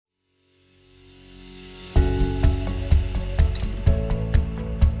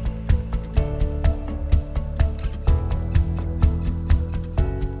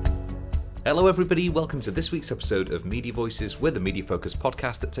Hello everybody, welcome to this week's episode of Media Voices. We're the media-focused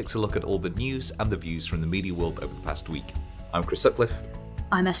podcast that takes a look at all the news and the views from the media world over the past week. I'm Chris Sutcliffe.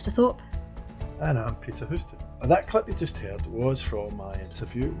 I'm Esther Thorpe. And I'm Peter Houston. And that clip you just heard was from my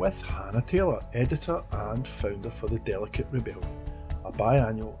interview with Hannah Taylor, editor and founder for The Delicate Rebellion, a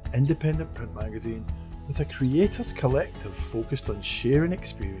biannual independent print magazine with a creators collective focused on sharing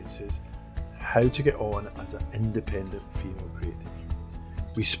experiences and how to get on as an independent female creative.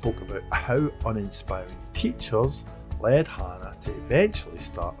 We spoke about how uninspiring teachers led Hannah to eventually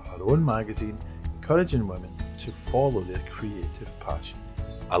start her own magazine, encouraging women to follow their creative passions.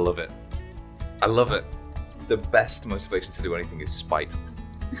 I love it. I love it. The best motivation to do anything is spite.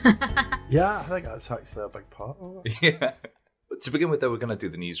 Yeah, I think that's actually a big part of it. Yeah. But to begin with, though, we're going to do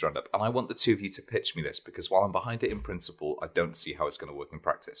the news roundup, and I want the two of you to pitch me this, because while I'm behind it in principle, I don't see how it's going to work in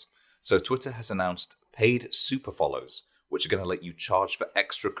practice. So Twitter has announced paid super follows, which are going to let you charge for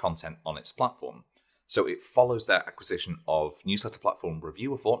extra content on its platform. So it follows their acquisition of newsletter platform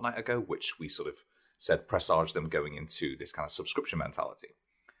Review a fortnight ago, which we sort of said presaged them going into this kind of subscription mentality.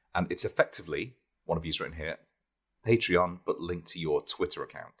 And it's effectively, one of you's written here, Patreon, but linked to your Twitter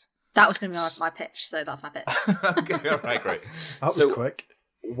account. That was going to be my pitch, so that's my pitch. Okay, all right, great. That was quick.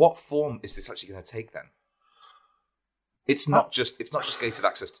 What form is this actually going to take then? It's not just gated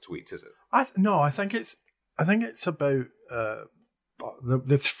access to tweets, is it? I think it's about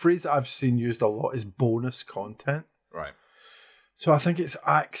the phrase that I've seen used a lot is bonus content. Right. So I think it's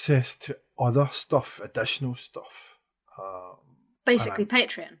access to other stuff, additional stuff. Basically,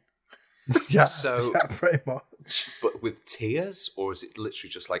 Patreon. Yeah, so, yeah, pretty much. But with tiers, or is it literally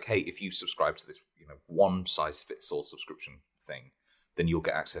just like, hey, if you subscribe to this, one size fits all subscription thing, then you'll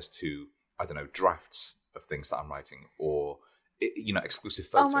get access to, I don't know, drafts of things that I'm writing, or exclusive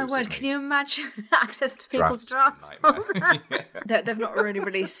photos. Oh my word! Can you imagine access to people's drafts? Yeah. They've not really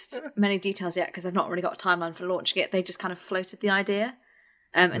released many details yet because they've not really got a timeline for launching it. They just kind of floated the idea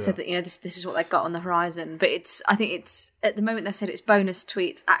and said that this is what they've got on the horizon. But I think it's at the moment they've said it's bonus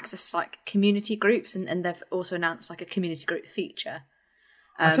tweets, access to like community groups, and they've also announced like a community group feature.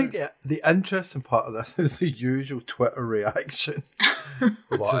 I think the interesting part of this is the usual Twitter reaction,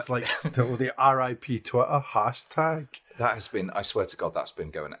 which is like the RIP Twitter hashtag. That has been, I swear to God, that's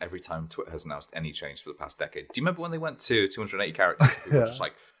been going every time Twitter has announced any change for the past decade. Do you remember when they went to 280 characters? People were just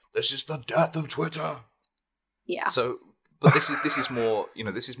like, this is the death of Twitter. Yeah. So, but this is more,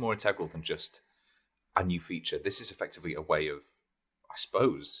 this is more integral than just a new feature. This is effectively a way of, I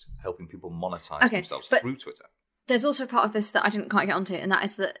suppose, helping people monetize themselves through Twitter. There's also a part of this that I didn't quite get onto, and that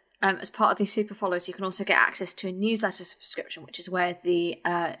is that as part of these super follows, you can also get access to a newsletter subscription, which is where the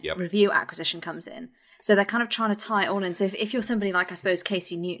review acquisition comes in. So they're kind of trying to tie it all in. So if you're somebody like, I suppose,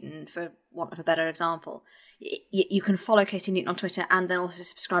 Casey Newton, for want of a better example, you can follow Casey Newton on Twitter and then also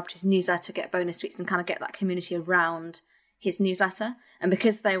subscribe to his newsletter, get bonus tweets, and kind of get that community around his newsletter. And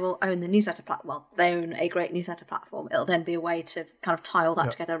because they will own the newsletter platform, well, they own a great newsletter platform, it'll then be a way to kind of tie all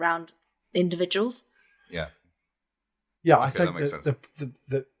that together around individuals. Yeah. Yeah, I think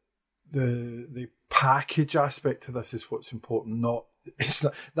the package aspect of this is what's important.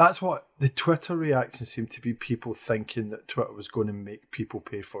 That's what the Twitter reaction seemed to be. People thinking that Twitter was going to make people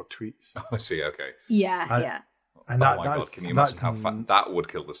pay for tweets. Oh, I see. Okay. Yeah. And oh my God! Can you imagine how that would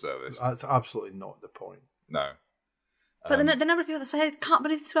kill the service? That's absolutely not the point. No. But the number of people that say, I can't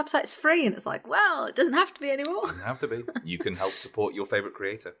believe this website's free, and it's like, well, it doesn't have to be anymore. It doesn't have to be. You can help support your favourite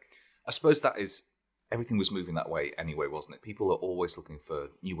creator. I suppose that is. Everything was moving that way anyway, wasn't it? People are always looking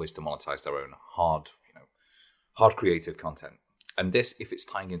for new ways to monetize their own hard created content. And this, if it's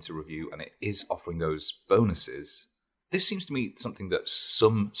tying into review and it is offering those bonuses, this seems to me something that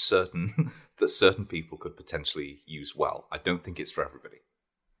certain people could potentially use well. I don't think it's for everybody.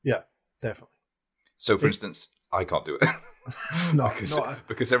 Yeah, definitely. So, for instance, I can't do it. No,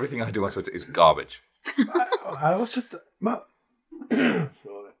 because everything I do on Twitter is garbage. I also sorry.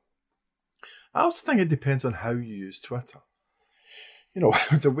 I also think it depends on how you use Twitter.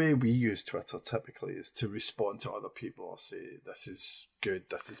 The way we use Twitter typically is to respond to other people or say, this is good,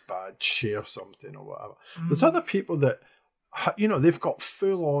 this is bad, share something or whatever. There's other people that, they've got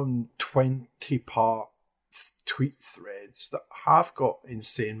full-on 20-part tweet threads that have got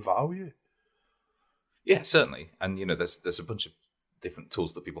insane value. Yeah, certainly. And, there's a bunch of different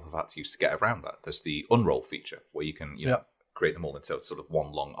tools that people have had to use to get around that. There's the Unroll feature where you can, create them all into sort of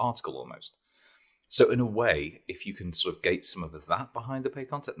one long article almost. So in a way, if you can sort of gate some of that behind the paid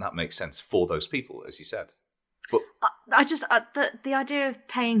content, that makes sense for those people, as you said. But the idea of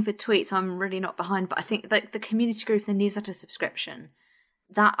paying for tweets, I'm really not behind. But I think that the community group and the newsletter subscription,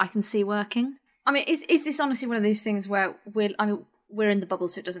 that I can see working. I mean, is this honestly one of these things where we're in the bubble,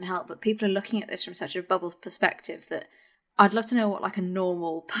 so it doesn't help, but people are looking at this from such a bubble perspective that I'd love to know what like a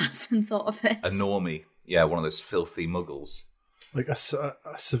normal person thought of this. A normie. Yeah, one of those filthy muggles. Like a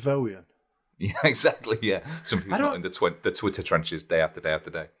civilian. Yeah, exactly, yeah. Somebody who's not in the Twitter trenches day after day after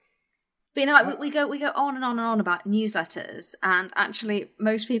day. But like, we go on and on and on about newsletters, and actually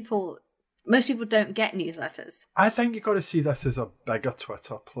most people don't get newsletters. I think you've got to see this as a bigger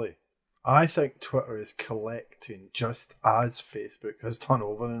Twitter play. I think Twitter is collecting, just as Facebook has done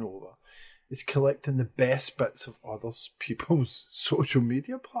over and over, it's collecting the best bits of other people's social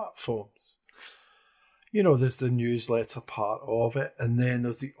media platforms. You know, there's the newsletter part of it, and then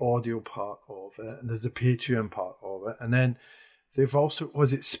there's the audio part of it, and there's the Patreon part of it, and then they've also,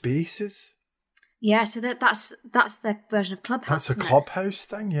 was it Spaces? Yeah, so that's their version of Clubhouse. That's a Clubhouse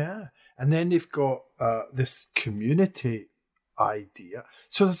thing, yeah. And then they've got this community idea.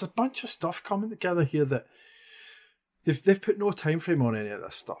 So there's a bunch of stuff coming together here that they've put no time frame on any of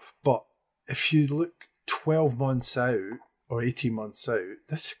this stuff. But if you look 12 months out or 18 months out,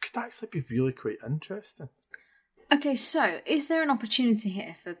 this could actually be really quite interesting. Okay, so is there an opportunity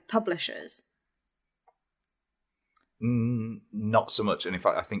here for publishers? Not so much. And in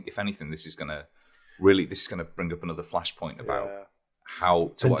fact, I think if anything, this is going to bring up another flashpoint about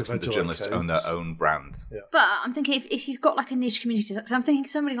how to what extent the journalists own their own brand. Yeah. But I'm thinking if you've got like a niche community, so I'm thinking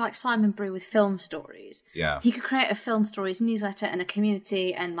somebody like Simon Brew with Film Stories. Yeah. He could create a Film Stories newsletter and a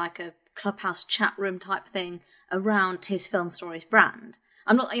community and like a Clubhouse chat room type thing around his Film Stories brand.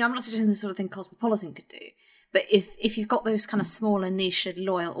 I'm not suggesting the sort of thing Cosmopolitan could do, but if you've got those kind of smaller niche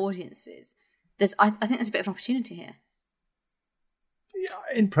loyal audiences, I think there's a bit of an opportunity here.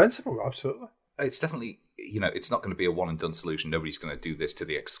 Yeah, in principle, absolutely. It's definitely, it's not going to be a one and done solution. Nobody's going to do this to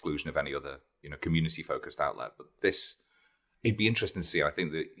the exclusion of any other, community focused outlet. But it'd be interesting to see. I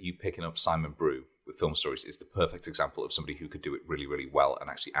think that you picking up Simon Brew with Film Stories is the perfect example of somebody who could do it really, really well and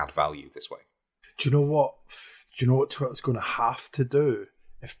actually add value this way. Do you know what Twitter's going to have to do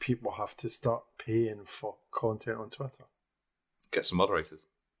if people have to start paying for content on Twitter? Get some moderators.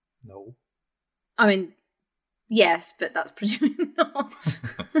 No. I mean, yes, but that's presumably not.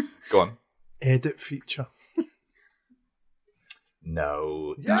 Go on. Edit feature.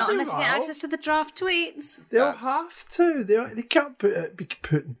 No. Not unless you get access to the draft tweets. They'll have to. They can't be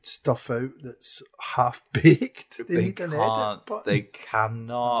putting stuff out that's half baked. They need an edit button. They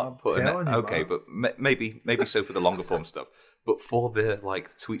cannot put an edit. Okay, but maybe so for the longer form stuff. But for the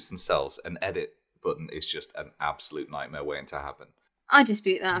tweets themselves, an edit button is just an absolute nightmare waiting to happen. I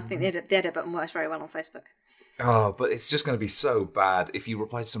dispute that. I think the edit button works very well on Facebook. Oh, but it's just going to be so bad if you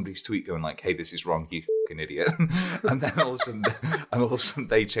reply to somebody's tweet going like, "Hey, this is wrong, you fucking idiot," and then all of a sudden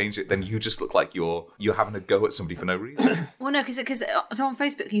they change it. Then you just look like you're having a go at somebody for no reason. Well, no, because so on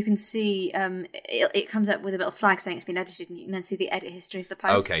Facebook you can see it comes up with a little flag saying it's been edited, and you can then see the edit history of the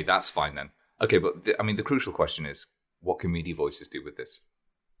post. Okay, that's fine then. Okay, but the crucial question is, what can Media Voices do with this?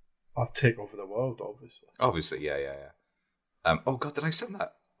 I'll take over the world, obviously. Obviously, yeah. Oh God, did I send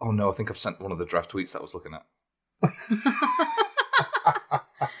that? Oh no, I think I've sent one of the draft tweets that I was looking at.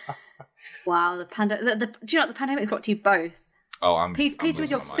 Wow, the pandemic. Do you know what the pandemic's got to you both? Oh, Peter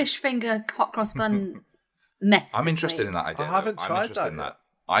with your fish finger hot cross bun mess. I'm interested in that idea. I haven't tried that.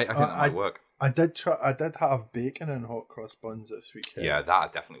 I think that might work. I did have bacon and hot cross buns this weekend. Yeah,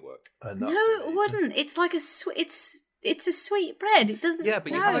 that'd definitely work. No, it wouldn't. It's like it's a sweet bread. It doesn't. Yeah,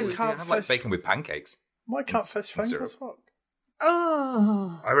 but you have like bacon with pancakes. Why can't fish fingers work?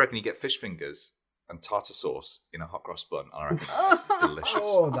 Oh, I reckon you get fish fingers and tartar sauce in a hot cross bun. I reckon it's delicious.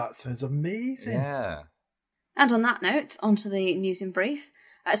 Oh, that sounds amazing. Yeah. And on that note, on to the news in brief.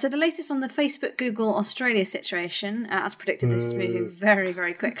 So the latest on the Facebook, Google, Australia situation, as predicted, this is moving very,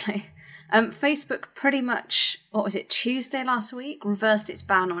 very quickly. Facebook pretty much, Tuesday last week, reversed its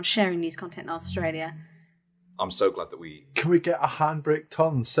ban on sharing news content in Australia. I'm so glad that Can we get a handbrake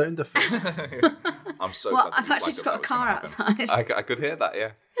turn sound effect? I'm so well, glad I've actually just got a car outside. I could hear that,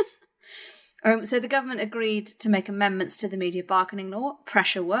 yeah. So the government agreed to make amendments to the media bargaining law.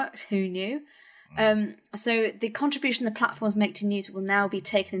 Pressure worked, who knew? So the contribution the platforms make to news will now be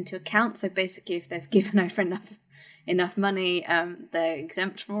taken into account. So basically, if they've given over enough money, they're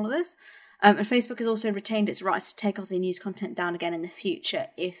exempt from all of this. And Facebook has also retained its rights to take Aussie news content down again in the future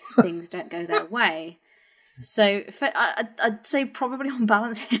if things don't go their way. So I'd say probably on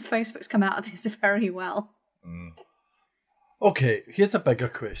balance, Facebook's come out of this very well. Okay, here's a bigger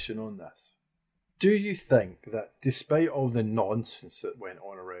question on this. Do you think that despite all the nonsense that went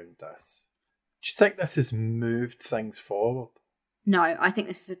on around this, do you think this has moved things forward? No, I think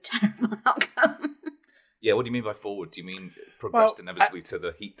this is a terrible outcome. Yeah, what do you mean by forward? Do you mean progressed inevitably to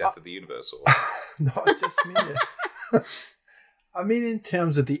the heat death of the universe? Or? No, I just mean it. I mean, in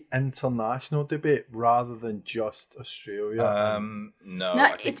terms of the international debate, rather than just Australia.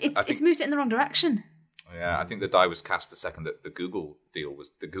 No, it's moved it in the wrong direction. Yeah, I think the die was cast the second that the Google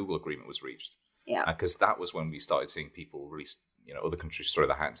agreement was reached. Yeah, because that was when we started seeing people release, other countries throw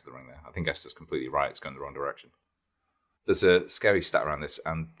their hat into the ring there. I think Esther's completely right. It's going the wrong direction. There's a scary stat around this,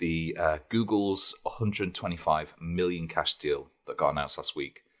 and the Google's 125 million cash deal that got announced last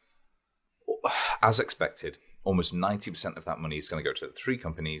week, as expected, almost 90% of that money is going to go to 3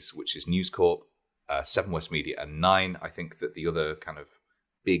 companies, which is News Corp, 7 West Media, and 9. I think that the other kind of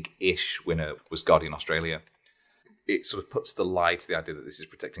big-ish winner was Guardian Australia. It sort of puts the lie to the idea that this is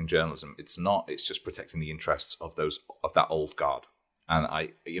protecting journalism. It's not. It's just protecting the interests of that old guard. And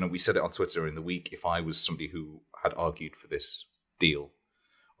we said it on Twitter in the week. If I was somebody who had argued for this deal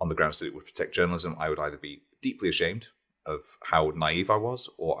on the grounds that it would protect journalism, I would either be deeply ashamed of how naive I was,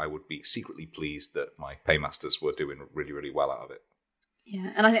 or I would be secretly pleased that my paymasters were doing really, really well out of it.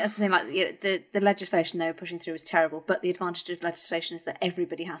 Yeah, and I think that's the thing. Like the legislation they were pushing through was terrible, but the advantage of legislation is that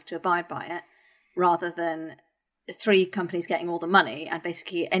everybody has to abide by it, rather than 3 companies getting all the money, and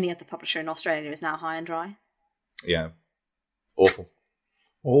basically any other publisher in Australia is now high and dry. Yeah. Awful.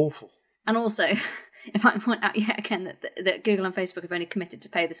 And also, if I point out yet again that Google and Facebook have only committed to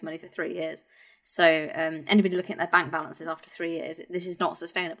pay this money for 3 years. So anybody looking at their bank balances after 3 years, this is not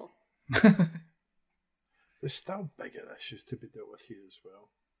sustainable. There's still bigger issues to be dealt with here as well.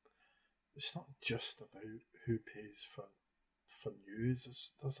 It's not just about who pays for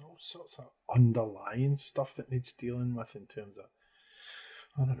news. There's all sorts of underlying stuff that needs dealing with in terms of,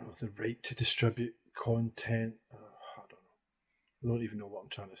 I don't know, the right to distribute content. I don't even know what I'm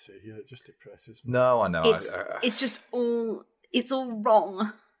trying to say here. It just depresses me. No, I know. It's just all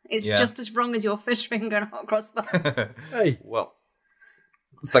wrong. It's just as wrong as your fish finger and hot cross buns. Hey. Well,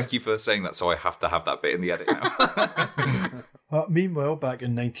 thank you for saying that, so I have to have that bit in the edit now. Meanwhile, back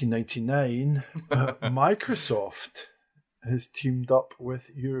in 1999, Microsoft has teamed up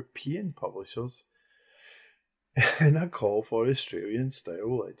with European publishers in a call for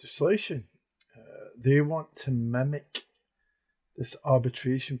Australian-style legislation. They want to mimic this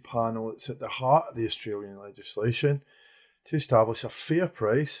arbitration panel that's at the heart of the Australian legislation to establish a fair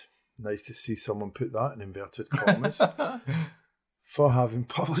price. Nice to see someone put that in inverted commas. For having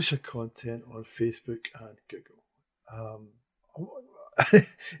publisher content on Facebook and Google.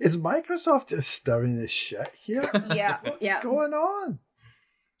 Is Microsoft just stirring this shit here? Yeah. What's going on?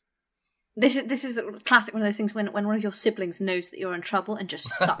 This is a classic one of those things when one of your siblings knows that you're in trouble and just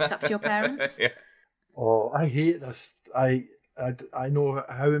sucks up to your parents. Yeah. Oh, I hate this. I know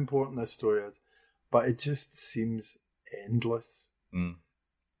how important this story is, but it just seems endless. Mm.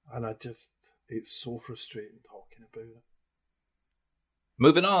 And it's so frustrating talking about it.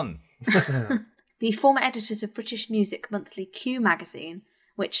 Moving on. The former editors of British Music Monthly Q magazine,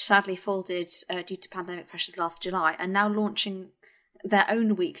 which sadly folded due to pandemic pressures last July, are now launching their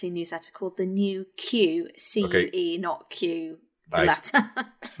own weekly newsletter called The New Q, C-U-E, not Q, the letter.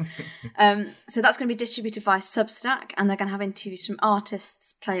 So that's going to be distributed via Substack, and they're going to have interviews from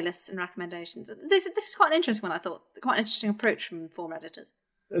artists, playlists, and recommendations. This is quite an interesting one, I thought. Quite an interesting approach from former editors.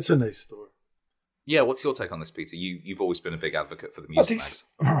 It's a nice story. Yeah, what's your take on this, Peter? You've always been a big advocate for the music.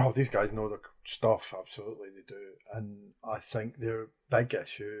 These guys know their stuff, absolutely they do. And I think their big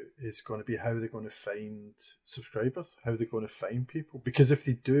issue is going to be how they're going to find subscribers, how they're going to find people. Because if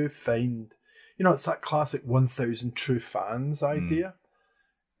they do find, it's that classic 1,000 true fans idea.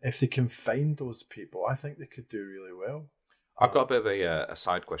 If they can find those people, I think they could do really well. I've got a bit of a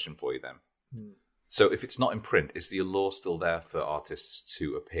side question for you then. So if it's not in print, is the allure still there for artists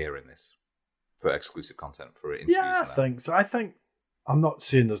to appear in this? For exclusive content, for interviews? Yeah, I think so. I'm not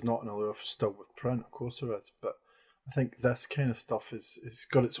saying there's not an allure still with print, of course there is, but I think this kind of stuff is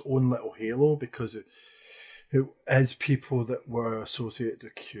got its own little halo because it is people that were associated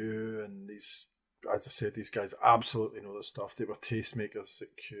with Q, and these, as I said, these guys absolutely know their stuff. They were tastemakers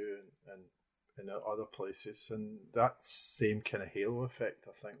at Q and in other places, and that same kind of halo effect,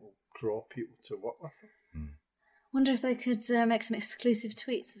 I think, will draw people to work with them. Wonder if they could make some exclusive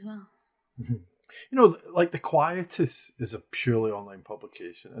tweets as well. Like The Quietus is a purely online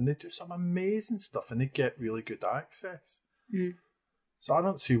publication, and they do some amazing stuff, and they get really good access. So I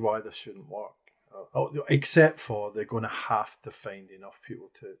don't see why this shouldn't work, except for they're going to have to find enough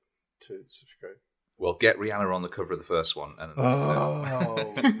people to subscribe. Well, get Rihanna on the cover of the first one. And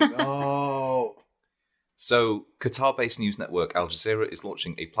no. So, Qatar-based news network Al Jazeera is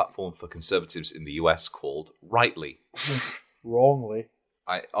launching a platform for conservatives in the US called Rightly. Wrongly.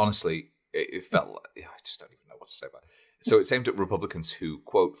 It felt I just don't even know what to say about it. So it's aimed at Republicans who,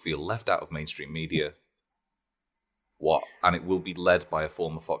 quote, feel left out of mainstream media, and it will be led by a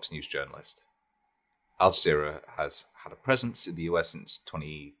former Fox News journalist. Al Jazeera has had a presence in the US since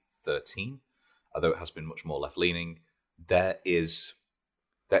 2013, although it has been much more left-leaning. There is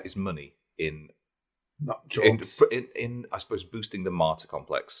money in I suppose, boosting the martyr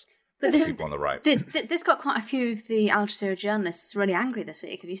complex. But people on the right. This got quite a few of the Al Jazeera journalists really angry this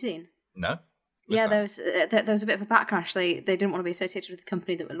week. Have you seen? No. Yeah, there was a bit of a backlash. They didn't want to be associated with the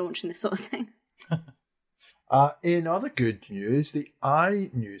company that were launching this sort of thing. In other good news, the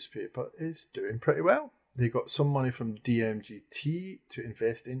I newspaper is doing pretty well. They got some money from DMGT to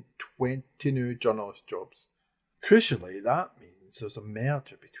invest in 20 new journalist jobs. Crucially, that means there's a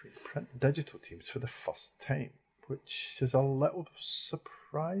merger between print and digital teams for the first time, which is a little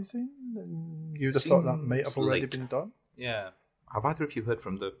surprising. And you'd have thought that might have already been done. Yeah. Have either of you heard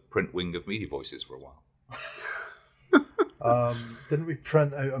from the print wing of Media Voices for a while? Didn't we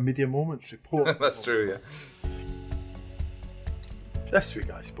print out a Media Moments report? That's true, yeah. This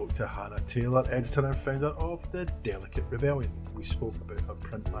week I spoke to Hannah Taylor, editor and founder of The Delicate Rebellion. We spoke about her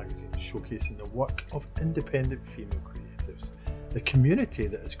print magazine showcasing the work of independent female creatives, the community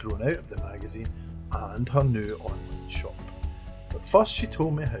that has grown out of the magazine, and her new online shop. But first she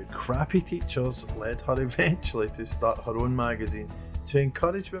told me how crappy teachers led her eventually to start her own magazine to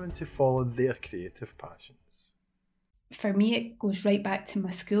encourage women to follow their creative passions. For me, it goes right back to my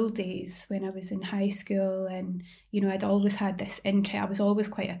school days when I was in high school, and I'd always had this interest. I was always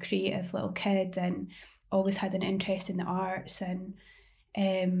quite a creative little kid and always had an interest in the arts, and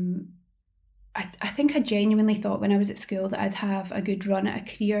I think I genuinely thought when I was at school that I'd have a good run at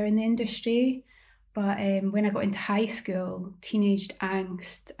a career in the industry. But when I got into high school, teenage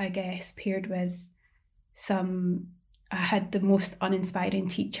angst, I guess, paired with I had the most uninspiring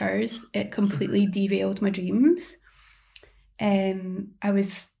teachers. It completely derailed my dreams. I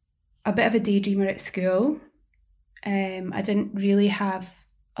was a bit of a daydreamer at school. I didn't really have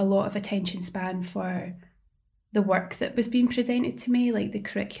a lot of attention span for the work that was being presented to me, like the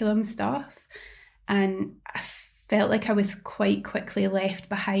curriculum stuff. And I felt like I was quite quickly left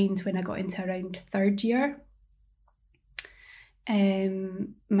behind when I got into around third year.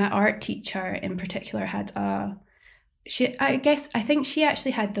 My art teacher in particular had I think she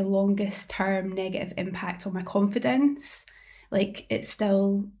actually had the longest term negative impact on my confidence. Like it's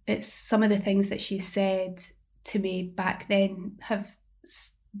some of the things that she said to me back then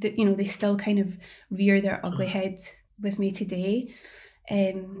they still kind of rear their ugly head with me today.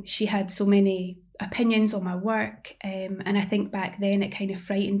 She had so many opinions on my work, and I think back then it kind of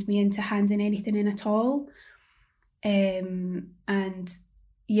frightened me into handing anything in at all. And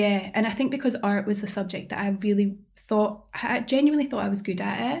I think because art was a subject that I genuinely thought I was good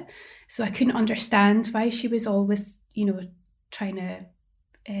at it, so I couldn't understand why she was always, trying to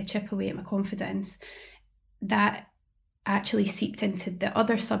chip away at my confidence. That actually seeped into the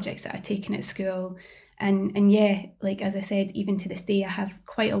other subjects that I'd taken at school. And yeah, like as I said, even to this day, I have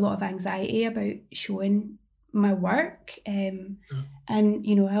quite a lot of anxiety about showing my work. And,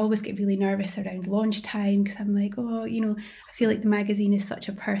 I always get really nervous around launch time because I'm like, I feel like the magazine is such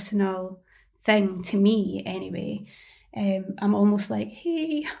a personal thing to me anyway. I'm almost like,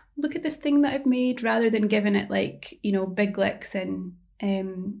 hey, look at this thing that I've made, rather than giving it like, big licks and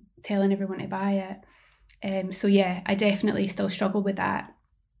telling everyone to buy it. So yeah, I definitely still struggle with that.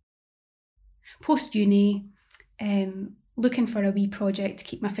 Post-uni, looking for a wee project to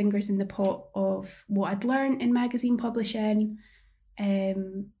keep my fingers in the pot of what I'd learned in magazine publishing.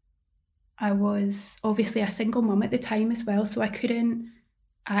 I was obviously a single mum at the time as well, so I couldn't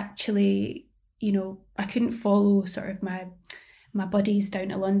actually, I couldn't follow sort of my buddies down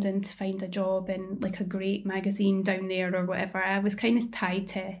to London to find a job in like a great magazine down there or whatever. I was kind of tied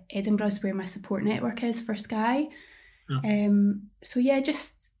to Edinburgh's where my support network is for Sky. So yeah,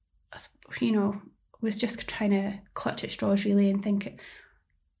 just, was just trying to clutch at straws really and think,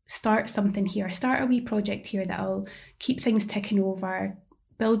 start something here, start a wee project here that'll keep things ticking over,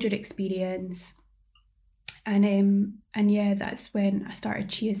 build your experience. And yeah, that's when I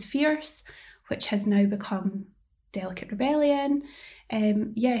started She Is Fierce, which has now become Delicate Rebellion.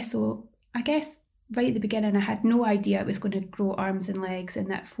 So I guess right at the beginning I had no idea it was going to grow arms and legs,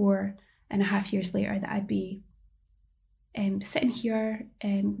 and that 4.5 years later that I'd be sitting here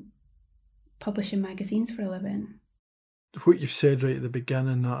publishing magazines for a living. What you've said right at the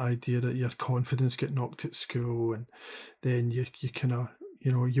beginning, that idea that your confidence get knocked at school, and then you kind of,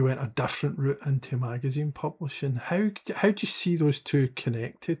 you went a different route into magazine publishing. How do you see those two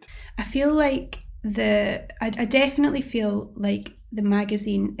connected? I feel like I definitely feel like the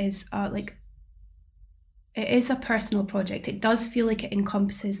magazine is it is a personal project. It does feel like it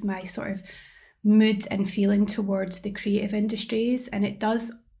encompasses my sort of mood and feeling towards the creative industries. And it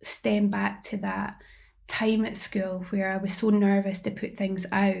does stem back to that time at school where I was so nervous to put things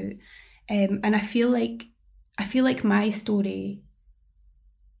out. And I feel like my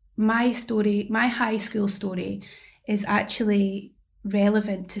high school story is actually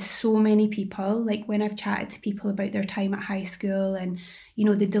relevant to so many people. Like when I've chatted to people about their time at high school and, you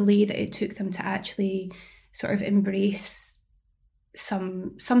know, the delay that it took them to actually sort of embrace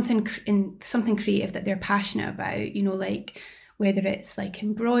something creative that they're passionate about, you know, like whether it's like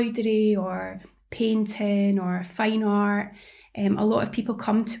embroidery or painting or fine art. A lot of people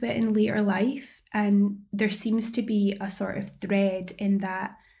come to it in later life, and there seems to be a sort of thread in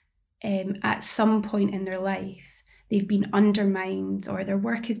that at some point in their life they've been undermined, or their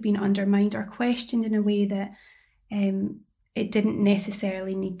work has been undermined or questioned in a way that it didn't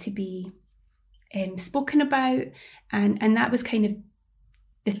necessarily need to be spoken about, and that was kind of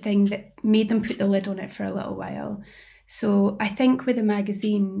the thing that made them put the lid on it for a little while. So I think with a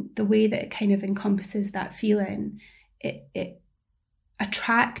magazine, the way that it kind of encompasses that feeling, it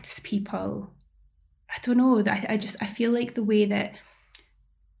attracts people. I don't know, I feel like the way that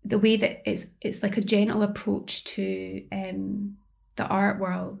it's like a gentle approach to the art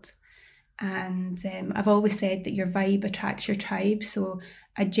world. And I've always said that your vibe attracts your tribe. So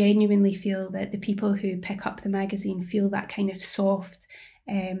I genuinely feel that the people who pick up the magazine feel that kind of soft,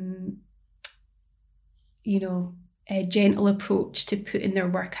 a gentle approach to putting their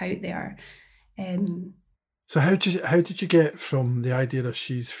work out there. So how did you get from the idea of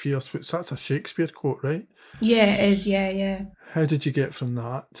she's fierce? That's a Shakespeare quote, right? Yeah, it is. Yeah. How did you get from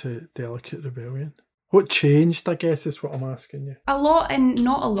that to Delicate Rebellion? What changed, I guess, is what I'm asking you. A lot, and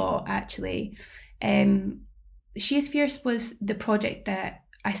not a lot, actually. She is Fierce was the project that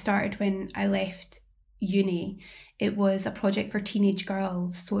I started when I left uni. It was a project for teenage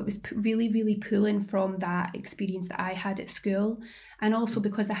girls. So it was really, really pulling from that experience that I had at school. And also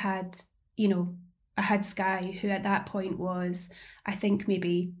because I had Sky, who at that point was, I think,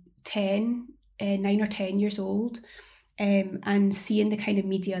 maybe 9 or 10 years old, and seeing the kind of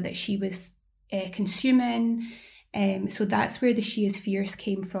media that she was consuming. So that's where the She is Fierce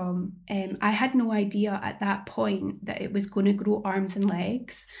came from. I had no idea at that point that it was going to grow arms and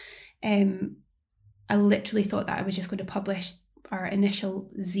legs. I literally thought that I was just going to publish our initial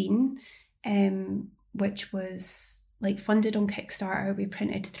zine, which was like funded on Kickstarter. We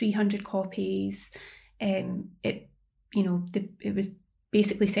printed 300 copies. It was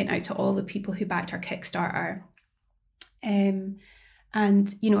basically sent out to all the people who backed our Kickstarter. And,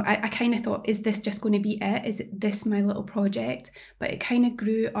 I kind of thought, is this just going to be it? Is it this my little project? But it kind of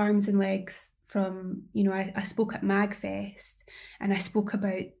grew arms and legs from, I spoke at MagFest and I spoke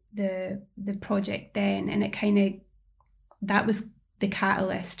about the project then, and it kind of, that was the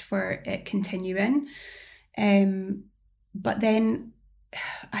catalyst for it continuing. But then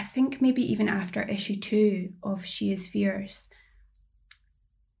I think maybe even after issue 2 of She is Fierce,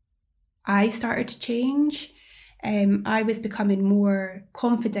 I started to change. I was becoming more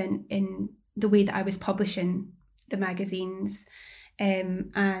confident in the way that I was publishing the magazines.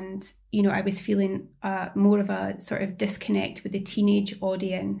 And, I was feeling more of a sort of disconnect with the teenage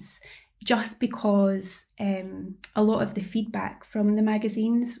audience, just because a lot of the feedback from the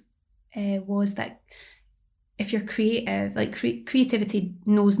magazines was that if you're creative, like creativity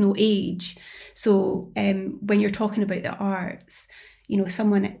knows no age. So when you're talking about the arts,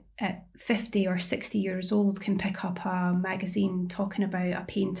 someone at 50 or 60 years old can pick up a magazine talking about a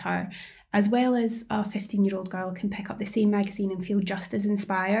painter, as well as a 15-year-old girl can pick up the same magazine and feel just as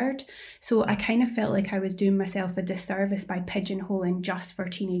inspired. So I kind of felt like I was doing myself a disservice by pigeonholing just for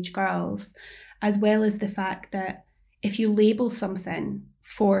teenage girls, as well as the fact that if you label something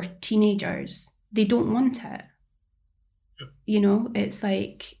for teenagers, they don't want it. It's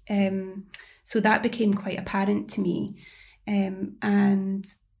like, so that became quite apparent to me. And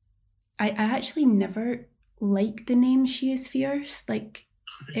I actually never liked the name She is Fierce. Like,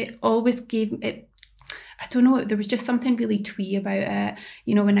 it always gave it, I don't know, there was just something really twee about it.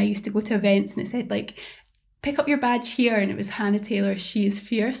 When I used to go to events and it said, like, pick up your badge here, and it was Hannah Taylor, She is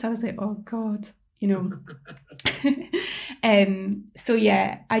Fierce. I was like, oh God, So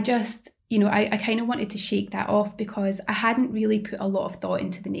yeah, I just, I kind of wanted to shake that off, because I hadn't really put a lot of thought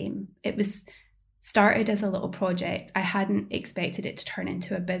into the name. It was started as a little project. I hadn't expected it to turn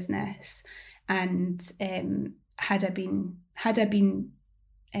into a business. And had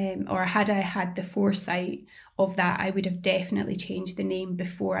I had the foresight of that, I would have definitely changed the name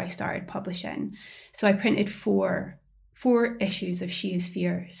before I started publishing. So I printed four issues of She is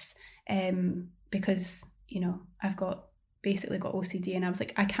Fierce, because I've got basically got OCD, and I was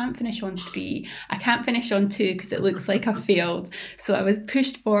like, I can't finish on 3, I can't finish on 2 because it looks like I failed. So I was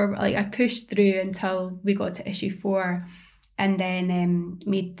pushed forward, like I pushed through until we got to issue 4, and then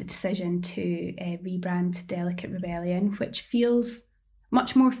made the decision to rebrand Delicate Rebellion, which feels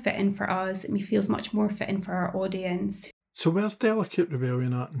much more fitting for us. It feels much more fitting for our audience. So where's Delicate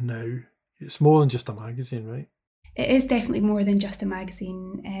Rebellion at now? It's more than just a magazine, right? It is definitely more than just a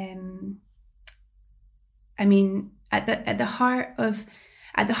magazine. I mean, at the heart of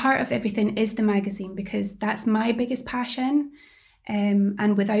everything is the magazine, because that's my biggest passion.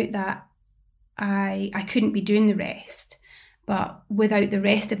 And without that, I couldn't be doing the rest. But without the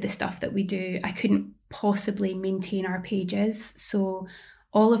rest of the stuff that we do, I couldn't possibly maintain our pages. So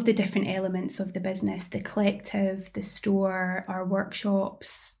all of the different elements of the business, the collective, the store, our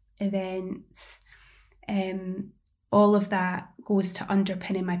workshops, events, all of that goes to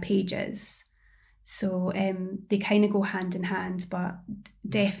underpinning my pages. So they kind of go hand in hand, but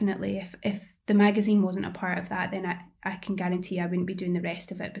definitely if the magazine wasn't a part of that, then I can guarantee I wouldn't be doing the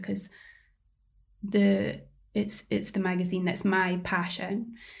rest of it, because it's the magazine that's my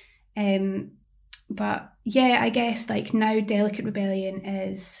passion. But yeah, I guess like now Delicate Rebellion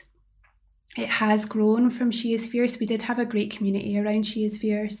it has grown from She Is Fierce. We did have a great community around She Is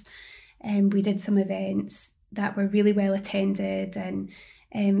Fierce, and we did some events that were really well attended, and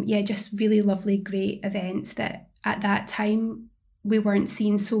just really lovely, great events that at that time we weren't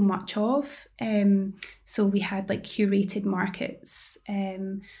seeing so much of. So we had like curated markets.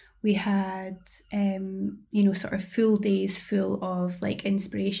 We had, sort of full days full of like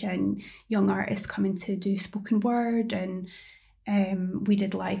inspiration, young artists coming to do spoken word, and we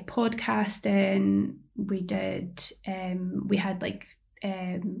did live podcasting. We had like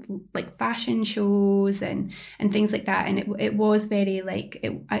fashion shows and things like that. And it was very like,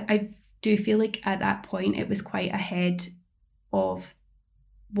 I do feel like at that point it was quite ahead of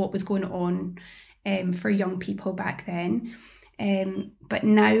what was going on for young people back then. But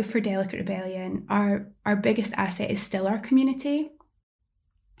now for Delicate Rebellion, our biggest asset is still our community.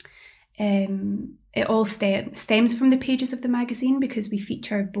 It all stems from the pages of the magazine, because we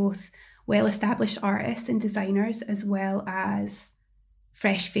feature both well-established artists and designers as well as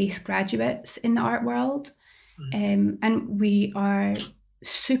fresh-faced graduates in the art world. And we are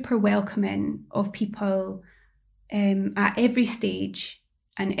super welcoming of people at every stage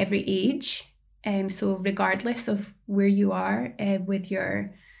and every age. So regardless of where you are with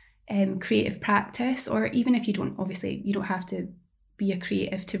your creative practice, or even if you don't have to be a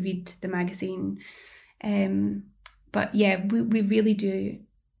creative to read the magazine. But yeah, we really do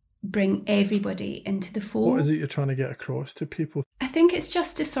bring everybody into the fold. What is it you're trying to get across to people? I think it's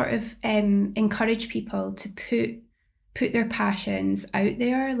just to sort of encourage people to put their passions out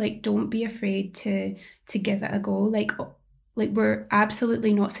there. Like, don't be afraid to give it a go. Like we're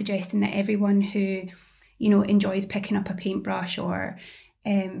absolutely not suggesting that everyone who, enjoys picking up a paintbrush or,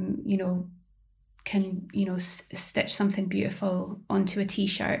 can, stitch something beautiful onto a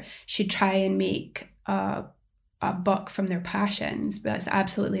t-shirt should try and make a buck from their passions. But that's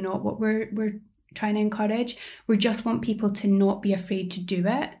absolutely not what we're trying to encourage. We just want people to not be afraid to do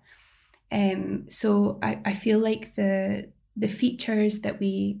it. So I feel like the features that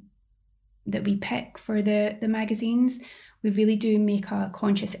we pick for the magazines, we really do make a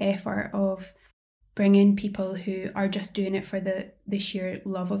conscious effort of bringing people who are just doing it for the sheer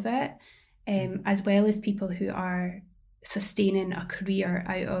love of it, as well as people who are sustaining a career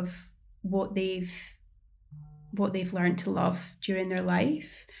out of what they've learned to love during their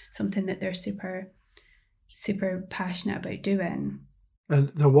life, something that they're super, super passionate about doing. And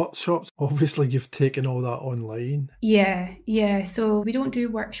the workshops, obviously you've taken all that online. Yeah. So we don't do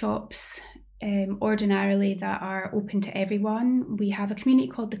workshops ordinarily that are open to everyone. We have a community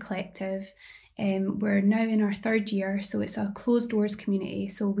called The Collective. We're now in our 3rd year, so it's a closed doors community.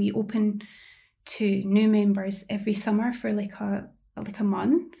 So we open to new members every summer for like a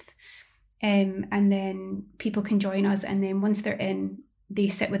month. And then people can join us, and then once they're in, they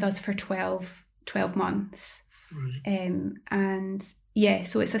sit with us for 12 months. Right. And yeah,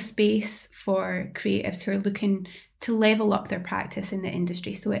 so it's a space for creatives who are looking to level up their practice in the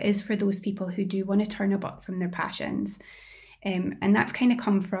industry. So it is for those people who do want to turn a buck from their passions. And that's kind of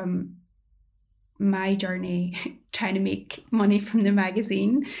come from my journey trying to make money from the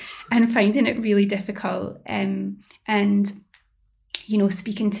magazine and finding it really difficult. And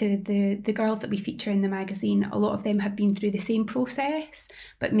speaking to the girls that we feature in the magazine, a lot of them have been through the same process,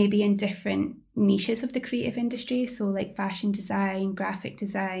 but maybe in different niches of the creative industry. So like fashion design, graphic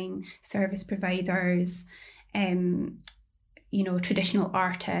design, service providers, traditional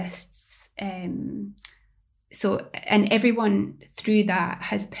artists, and everyone through that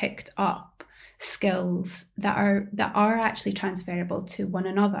has picked up skills that are actually transferable to one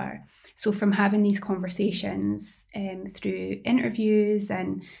another. So from having these conversations through interviews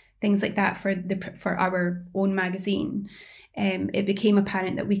and things like that for our own magazine, it became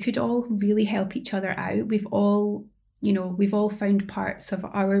apparent that we could all really help each other out. We've all found parts of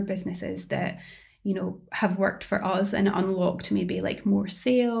our businesses that, have worked for us and unlocked maybe like more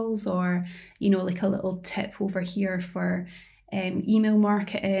sales, or, like a little tip over here for email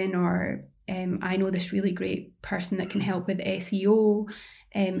marketing, or I know this really great person that can help with SEO.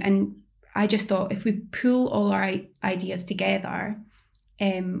 And I just thought if we pull all our ideas together,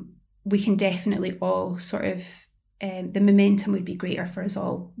 we can definitely all sort of, the momentum would be greater for us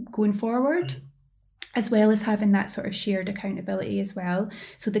all going forward, as well as having that sort of shared accountability as well.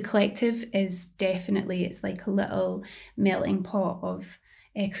 So the collective is definitely, it's like a little melting pot of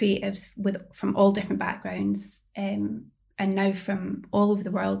creatives from all different backgrounds, and now from all over the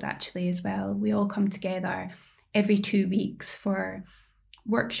world actually as well. We all come together every 2 weeks for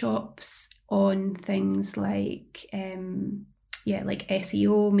workshops on things like like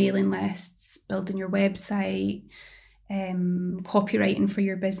SEO, mailing lists, building your website, copywriting for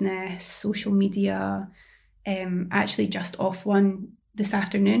your business, social media. Actually just off one this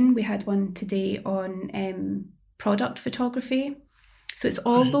afternoon, we had one today on product photography. So it's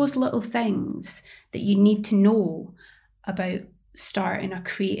all those little things that you need to know about starting a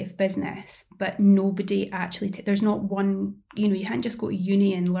creative business, but nobody actually there's not one, you can't just go to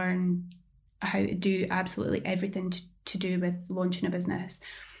uni and learn how to do absolutely everything to do with launching a business.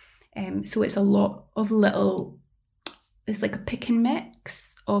 So it's a lot of little, it's like a pick and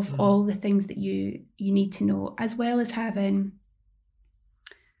mix of all the things that you need to know, as well as having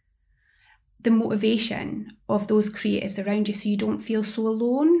the motivation of those creatives around you, so you don't feel so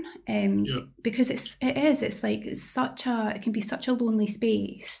alone. Because it can be such a lonely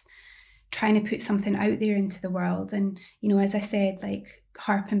space trying to put something out there into the world. And as I said, like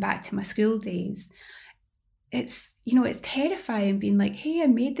harping back to my school days, it's terrifying being like, hey, I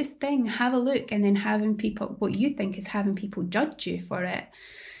made this thing, have a look, and then having people, what you think is having people judge you for it.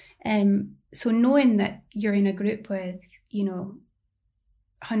 So knowing that you're in a group with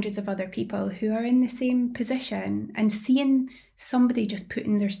hundreds of other people who are in the same position, and seeing somebody just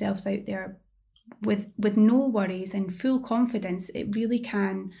putting themselves out there with no worries and full confidence, it really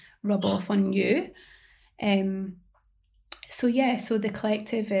can rub off on you. So the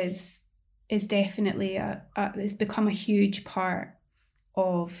collective is definitely it's become a huge part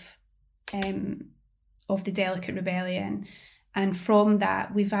of the Delicate Rebellion. And from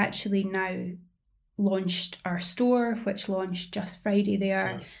that, we've actually now launched our store, which launched just Friday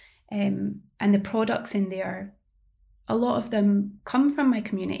there. And the products in there, a lot of them come from my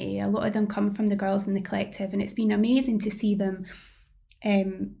community, a lot of them come from the girls in the collective, and it's been amazing to see them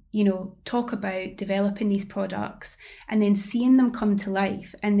talk about developing these products and then seeing them come to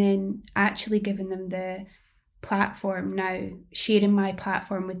life, and then actually giving them the platform now, sharing my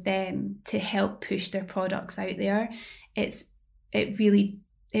platform with them to help push their products out there.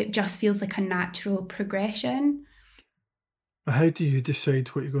 It just feels like a natural progression. How do you decide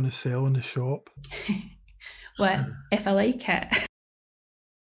what you're going to sell in the shop? Well, if I like it.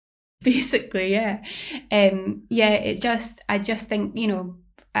 Basically, yeah. I just think,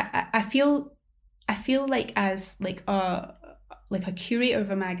 I feel like as like a curator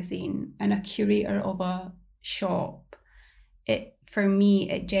of a magazine and a curator of a shop, for me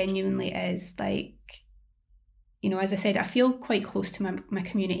it genuinely is like, as I said, I feel quite close to my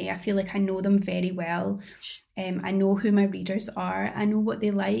community. I feel like I know them very well. I know who my readers are. I know what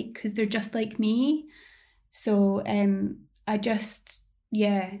they like because they're just like me. So I just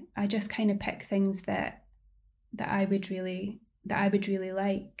kind of pick things that I would really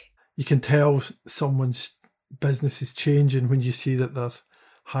like. You can tell someone's business is changing when you see that they're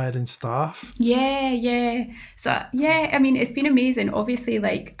hiring staff. Yeah. So I mean, it's been amazing. Obviously,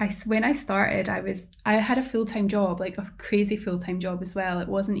 like when I started, I had a full-time job, like a crazy full-time job as well. It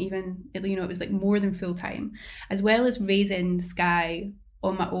wasn't even, it was like more than full-time, as well as raising Sky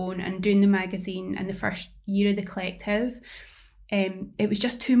on my own and doing the magazine and the first year of the collective. It was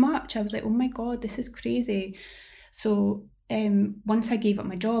just too much. I was like, oh my God, this is crazy. So once I gave up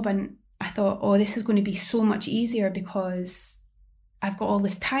my job, and I thought, oh, this is going to be so much easier because I've got all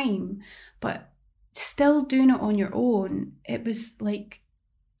this time, but still doing it on your own, it was like,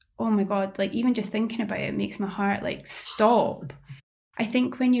 oh my God, like even just thinking about it makes my heart like stop. I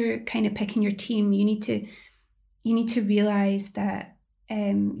think when you're kind of picking your team, you need to realize that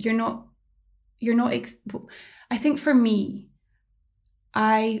you're not I think for me,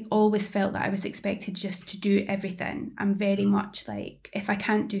 I always felt that I was expected just to do everything. I'm very much like, if I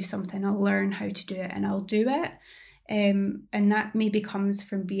can't do something, I'll learn how to do it and I'll do it. And that maybe comes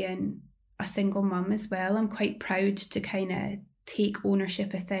from being a single mum as well. I'm quite proud to kind of take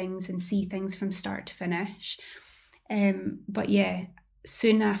ownership of things and see things from start to finish. But yeah,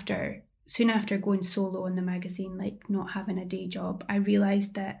 soon after going solo in the magazine, like not having a day job, I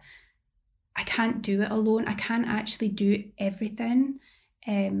realised that I can't do it alone. I can't actually do everything.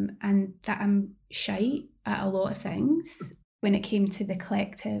 And that I'm shy at a lot of things. When it came to the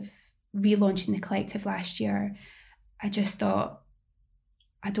collective, relaunching the collective last year, I just thought,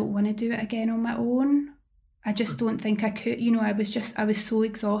 I don't want to do it again on my own. I just don't think I could. I was so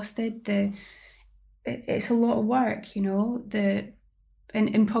exhausted. It's a lot of work,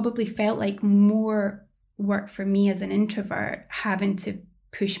 and probably felt like more work for me as an introvert, having to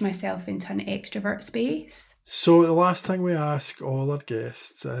push myself into an extrovert space. So the last thing we ask all our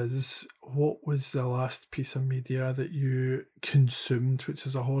guests is, what was the last piece of media that you consumed, which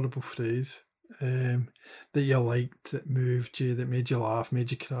is a horrible phrase, that you liked, that moved you, that made you laugh,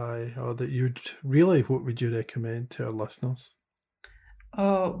 made you cry, or that what would you recommend to our listeners?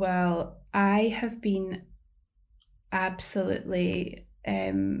 Oh, well, I have been absolutely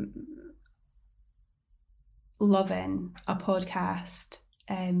loving a podcast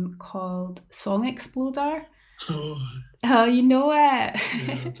called Song Exploder. Oh, you know it. Yeah,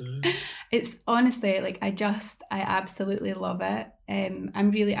 I do. It's honestly like I absolutely love it.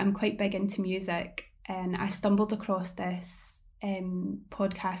 I'm quite big into music, and I stumbled across this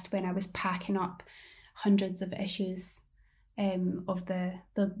podcast when I was packing up hundreds of issues of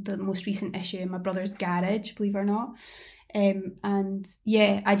the most recent issue in my brother's garage, believe it or not. And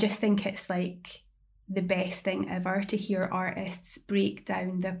yeah, I just think it's like the best thing ever to hear artists break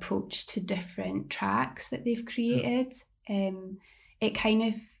down the approach to different tracks that they've created. It kind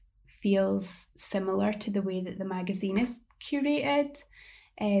of feels similar to the way that the magazine is curated,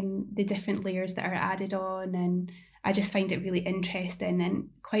 the different layers that are added on, and I just find it really interesting and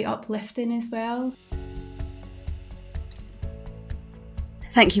quite uplifting as well.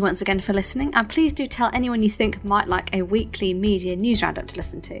 Thank you once again for listening, and please do tell anyone you think might like a weekly media news roundup to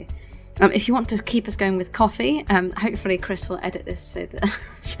listen to. If you want to keep us going with coffee, hopefully Chris will edit this so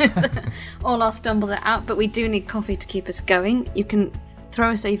that all our stumbles are out, but we do need coffee to keep us going. You can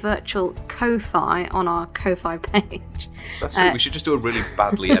throw us a virtual Ko-Fi on our Ko-Fi page. That's true. We should just do a really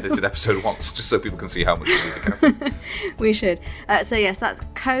badly edited episode once, just so people can see how much we need the coffee. We should. So yes, that's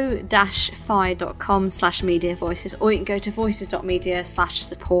ko-fi.com/media voices, or you can go to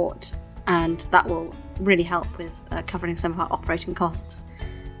voices.media/support, and that will really help with covering some of our operating costs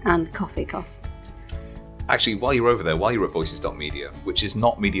and coffee costs. Actually, while you're over there, while you're at voices.media, which is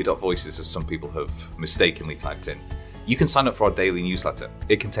not media.voices as some people have mistakenly typed in, you can sign up for our daily newsletter.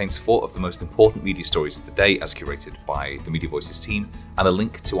 It contains 4 of the most important media stories of the day as curated by the Media Voices team, and a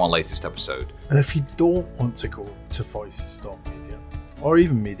link to our latest episode. And if you don't want to go to voices.media, or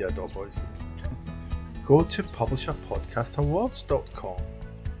even media.voices, go to publisherpodcastawards.com,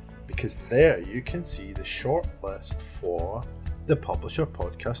 because there you can see the short list for the Publisher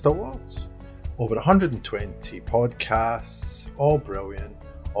Podcast Awards. Over 120 podcasts, all brilliant,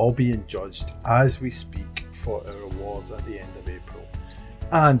 all being judged as we speak for our awards at the end of April.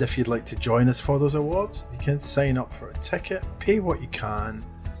 And if you'd like to join us for those awards, you can sign up for a ticket, pay what you can,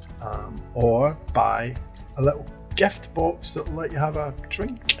 or buy a little gift box that will let you have a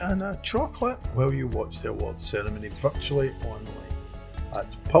drink and a chocolate while you watch the awards ceremony virtually online.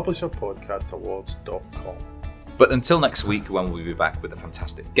 That's publisherpodcastawards.com. But until next week, when we'll be back with a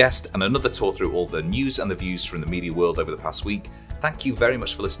fantastic guest and another tour through all the news and the views from the media world over the past week, thank you very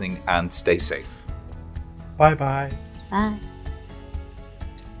much for listening and stay safe. Bye-bye. Bye.